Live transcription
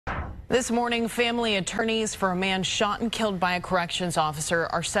This morning, family attorneys for a man shot and killed by a corrections officer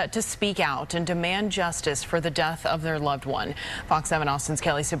are set to speak out and demand justice for the death of their loved one. Fox 7 Austin's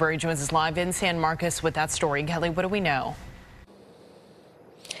Kelly Saburi joins us live in San Marcos with that story. Kelly, what do we know?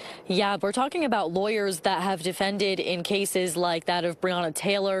 Yeah, we're talking about lawyers that have defended in cases like that of Breonna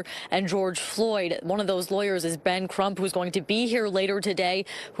Taylor and George Floyd. One of those lawyers is Ben Crump, who's going to be here later today,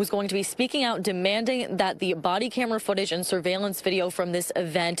 who's going to be speaking out demanding that the body camera footage and surveillance video from this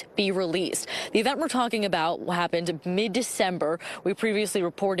event be released. The event we're talking about happened mid-December. We previously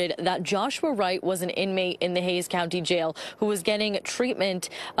reported that Joshua Wright was an inmate in the Hays County Jail who was getting treatment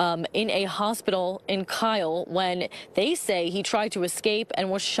in a hospital in Kyle when they say he tried to escape and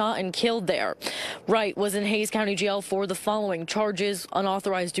was shot and killed there. Wright was in Hays County Jail for the following charges: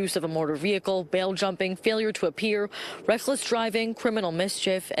 unauthorized use of a motor vehicle, bail jumping, failure to appear, reckless driving, criminal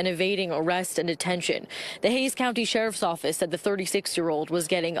mischief, and evading arrest and detention. The Hays County Sheriff's Office said the 36-year-old was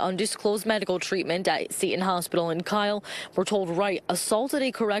getting undisclosed medical treatment at Seton Hospital in Kyle. We're told Wright assaulted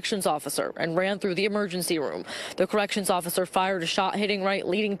a corrections officer and ran through the emergency room. The corrections officer fired a shot hitting Wright,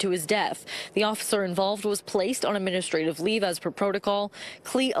 leading to his death. The officer involved was placed on administrative leave as per protocol.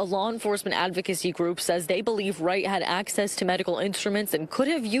 A law enforcement advocacy group says they believe Wright had access to medical instruments and could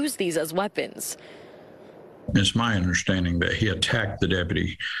have used these as weapons. It's my understanding that he attacked the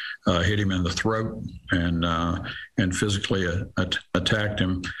deputy, hit him in the throat, and physically attacked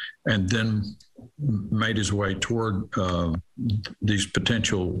him, and then made his way toward these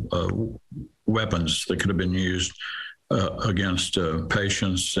potential weapons that could have been used against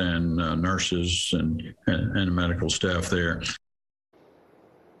patients and nurses and medical staff there.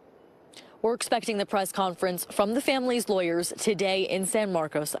 We're expecting the press conference from the family's lawyers today in San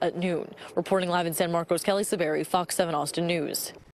Marcos at noon. Reporting live in San Marcos, Kelly Saburi, Fox 7 Austin News.